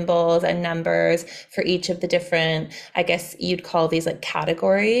different symbols and numbers for each of the different, I guess you'd call these like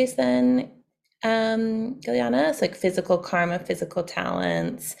categories then, Ileana. So like physical karma, physical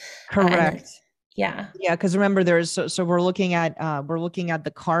talents. Correct. Yeah. Because remember, there's so we're looking at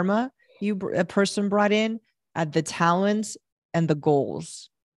the karma a person brought in, at the talents and the goals,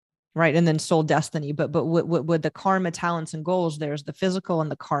 right? And then soul destiny. But with the karma, talents, and goals, there's the physical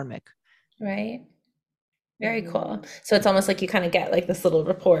and the karmic. Right. Very cool. So it's almost like you kind of get like this little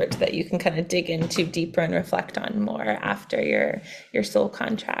report that you can kind of dig into deeper and reflect on more after your soul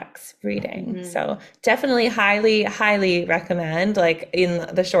contracts reading. So definitely highly recommend, like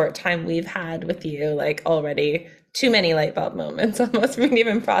in the short time we've had with you, like already too many light bulb moments almost for me to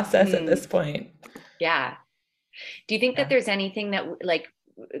even process at this point. Yeah. Do you think that there's anything that like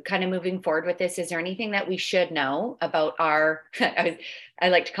kind of moving forward with this, is there anything that we should know about our, I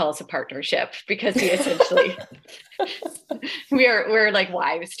like to call us a partnership because we essentially, we're like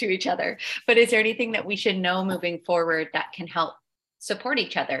wives to each other, but is there anything that we should know moving forward that can help support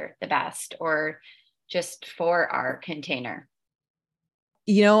each other the best, or just for our container?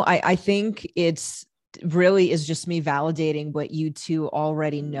 I think it's really is just me validating what you two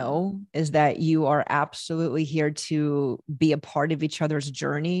already know, is that you are absolutely here to be a part of each other's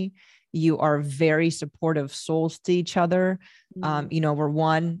journey. You are very supportive souls to each other. Where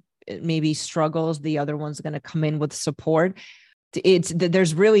one maybe struggles, the other one's going to come in with support.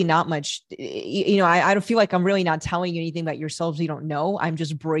 There's really not much, I don't feel like I'm really not telling you anything about yourselves you don't know. I'm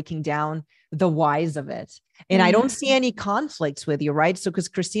just breaking down the whys of it. And I don't see any conflicts with you, right? So because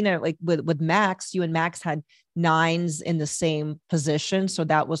Christina, like with Max, you and Max had 9s in the same position. So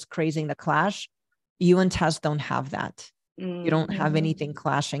that was creating the clash. You and Tess don't have that. You don't have anything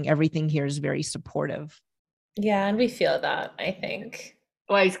clashing. Everything here is very supportive. Yeah, and we feel that, I think.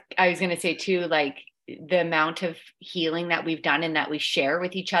 Well, I was going to say too, like the amount of healing that we've done and that we share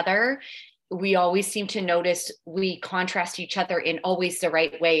with each other, we always seem to notice we contrast each other in always the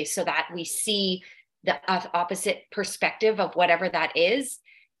right way, so that we see the opposite perspective of whatever that is.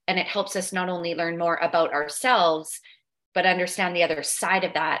 and it helps us not only learn more about ourselves, but understand the other side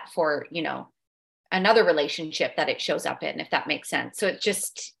of that for, you know, another relationship that it shows up in, if that makes sense. So it's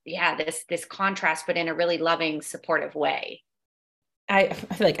just, yeah, this contrast, but in a really loving, supportive way. I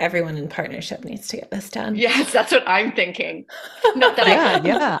feel like everyone in partnership needs to get this done. Yes, that's what I'm thinking. Not that I not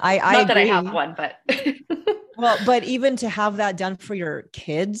that I agree. have one, but well, but even to have that done for your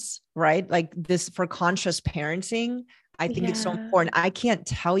kids, right? Like this for conscious parenting, I think it's so important. I can't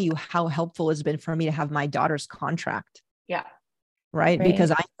tell you how helpful it's been for me to have my daughter's contract. Yeah. Right.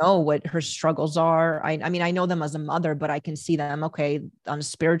 Because I know what her struggles are. I mean, I know them as a mother, but I can see them, okay, on a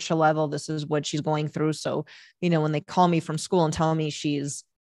spiritual level, this is what she's going through. So, you know, when they call me from school and tell me she's,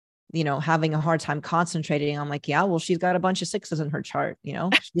 you know, having a hard time concentrating, I'm like, yeah, well, she's got a bunch of sixes in her chart, you know,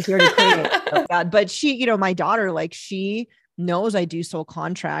 she's here to create. But she, you know, my daughter, like she knows I do soul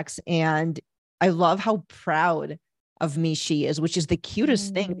contracts, and I love how proud of me she is, which is the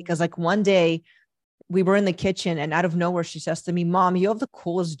cutest thing, because like one day we were in the kitchen and out of nowhere, she says to me, Mom, you have the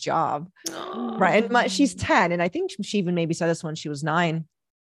coolest job. Aww. Right. And she's 10. And I think she even maybe said this when she was 9.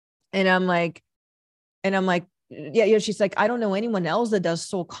 And I'm like, yeah. She's like, I don't know anyone else that does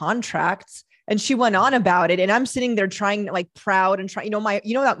soul contracts. And she went on about it. And I'm sitting there trying, like proud and trying,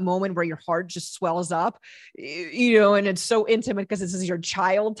 you know, that moment where your heart just swells up, you know, and it's so intimate because this is your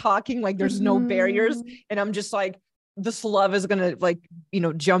child talking, like there's no barriers. And I'm just like, this love is going to like, you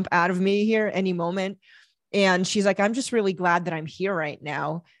know, jump out of me here any moment. And she's like, I'm just really glad that I'm here right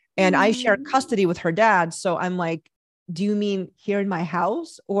now. And I share custody with her dad. So I'm like, do you mean here in my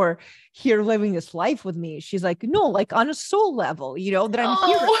house or here living this life with me? She's like, no, like on a soul level, you know, that I'm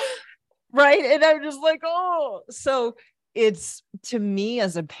here. Right. And I'm just like, oh, so it's to me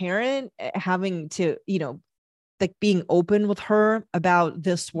as a parent having to, you know, like being open with her about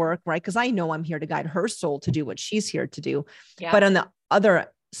this work, right? Because I know I'm here to guide her soul to do what she's here to do. Yeah. But on the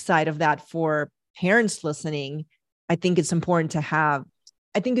other side of that, for parents listening, I think it's important to have,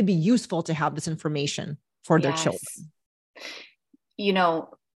 I think it'd be useful to have this information for their children. You know,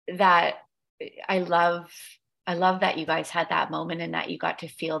 that I love that you guys had that moment and that you got to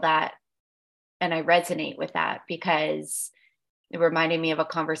feel that. And I resonate with that because it reminded me of a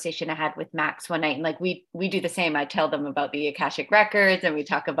conversation I had with Max one night. And like, we do the same. I tell them about the Akashic records and we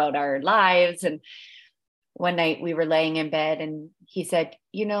talk about our lives. And one night we were laying in bed and he said,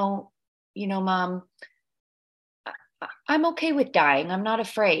 you know, Mom, I'm okay with dying. I'm not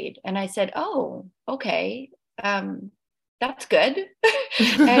afraid. And I said, oh, okay. That's good.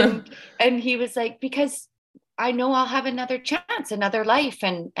 and he was like, because I know I'll have another chance, another life,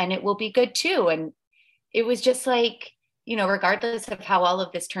 and it will be good too. And it was just like, you know, regardless of how all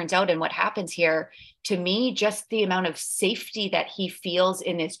of this turns out and what happens here, to me, just the amount of safety that he feels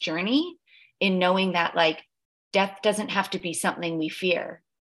in his journey, in knowing that like death doesn't have to be something we fear,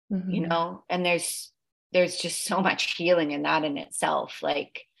 you know, and there's just so much healing in that in itself.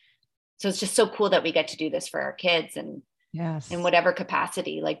 Like, so it's just so cool that we get to do this for our kids and in whatever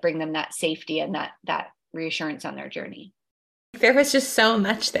capacity, like bring them that safety and that reassurance on their journey. There was just so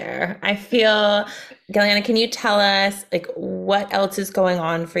much there. I feel, Galiana, can you tell us like what else is going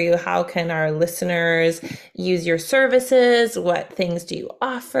on for you? How can our listeners use your services? What things do you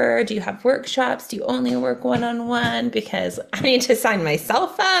offer? Do you have workshops? Do you only work one-on-one? Because I need to sign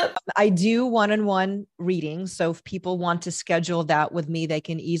myself up. I do one-on-one readings. So if people want to schedule that with me, they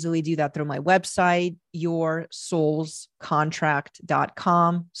can easily do that through my website,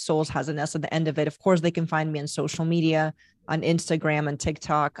 yoursoulscontract.com. Souls has an S at the end of it. Of course, they can find me on social media, on Instagram and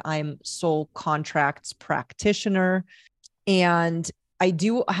TikTok. I'm Soul Contracts Practitioner. And I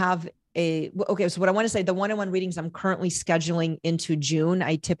do have so what I want to say, the one-on-one readings I'm currently scheduling into June.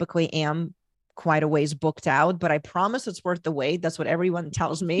 I typically am quite a ways booked out, but I promise it's worth the wait. That's what everyone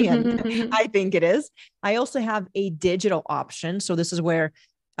tells me. And I think it is. I also have a digital option. So this is where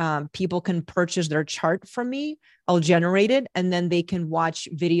people can purchase their chart from me. I'll generate it, and then they can watch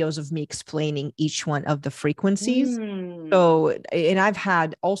videos of me explaining each one of the frequencies. So, and I've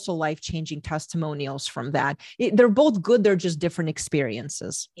had also life-changing testimonials from that. They're both good. They're just different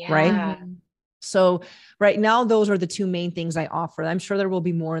experiences, right? So right now, those are the two main things I offer. I'm sure there will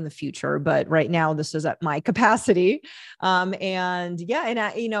be more in the future, but right now this is at my capacity. And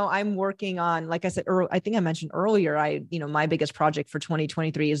I'm working on, like I said, I think I mentioned earlier, my biggest project for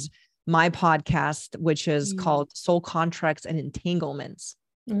 2023 is my podcast, which is called Soul Contracts and Entanglements.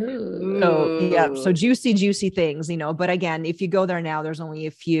 So juicy things, but again, if you go there now, there's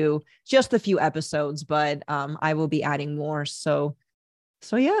only just a few episodes, but I will be adding more. So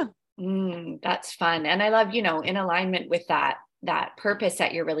yeah. That's fun. And I love, in alignment with that purpose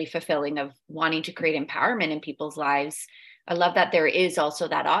that you're really fulfilling of wanting to create empowerment in people's lives. I love that there is also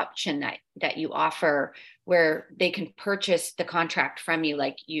that option that you offer where they can purchase the contract from you,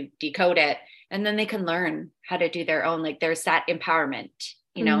 like you decode it, and then they can learn how to do their own. Like there's that empowerment,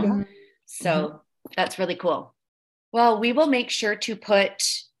 you know? Mm-hmm. So that's really cool. Well, we will make sure to put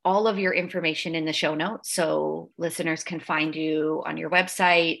all of your information in the show notes so listeners can find you on your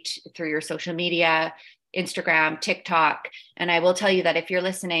website, through your social media, Instagram, TikTok. And I will tell you that if you're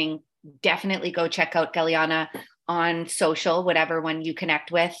listening, definitely go check out Galiana on social, whatever one you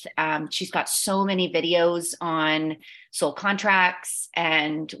connect with. She's got so many videos on soul contracts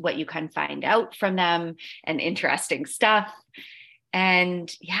and what you can find out from them and interesting stuff. And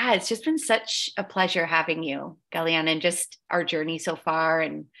yeah, it's just been such a pleasure having you, Galiana, and just our journey so far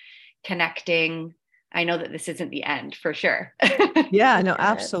and connecting. I know that this isn't the end for sure. Yeah, no,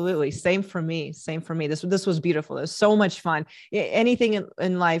 absolutely. Same for me. Same for me. This was beautiful. It was so much fun. Anything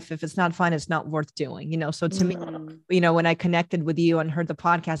in life, if it's not fun, it's not worth doing, So to me, when I connected with you and heard the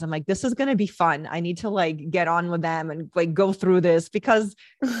podcast, I'm like, this is going to be fun. I need to like get on with them and like go through this because,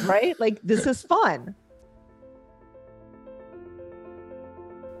 right? Like this is fun.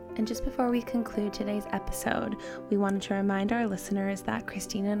 And just before we conclude today's episode, we wanted to remind our listeners that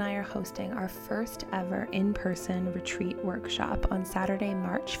Christina and I are hosting our first ever in-person retreat workshop on Saturday,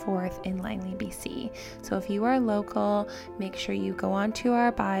 March 4th in Langley, BC. So if you are local, make sure you go onto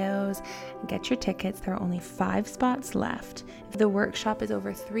our bios and get your tickets. There are only 5 spots left. The workshop is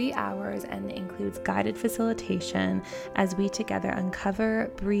over 3 hours and includes guided facilitation as we together uncover,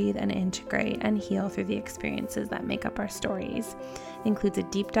 breathe, and integrate and heal through the experiences that make up our stories. It includes a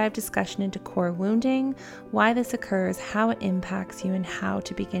deep dive discussion into core wounding, why this occurs, how it impacts you, and how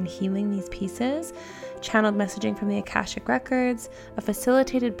to begin healing these pieces, channeled messaging from the Akashic Records, a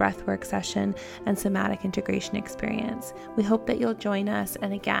facilitated breathwork session, and somatic integration experience. We hope that you'll join us,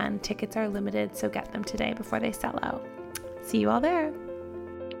 and again, tickets are limited, so get them today before they sell out. See you all there.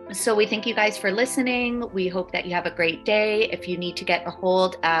 So we thank you guys for listening. We hope that you have a great day. If you need to get a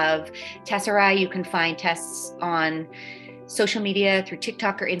hold of Tesserae, you can find Tess on social media through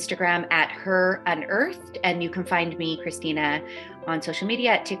TikTok or Instagram at Her Unearthed. And you can find me, Christina, on social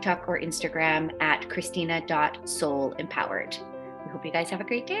media at TikTok or Instagram at Christina.soulempowered. We hope you guys have a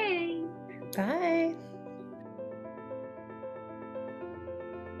great day. Bye.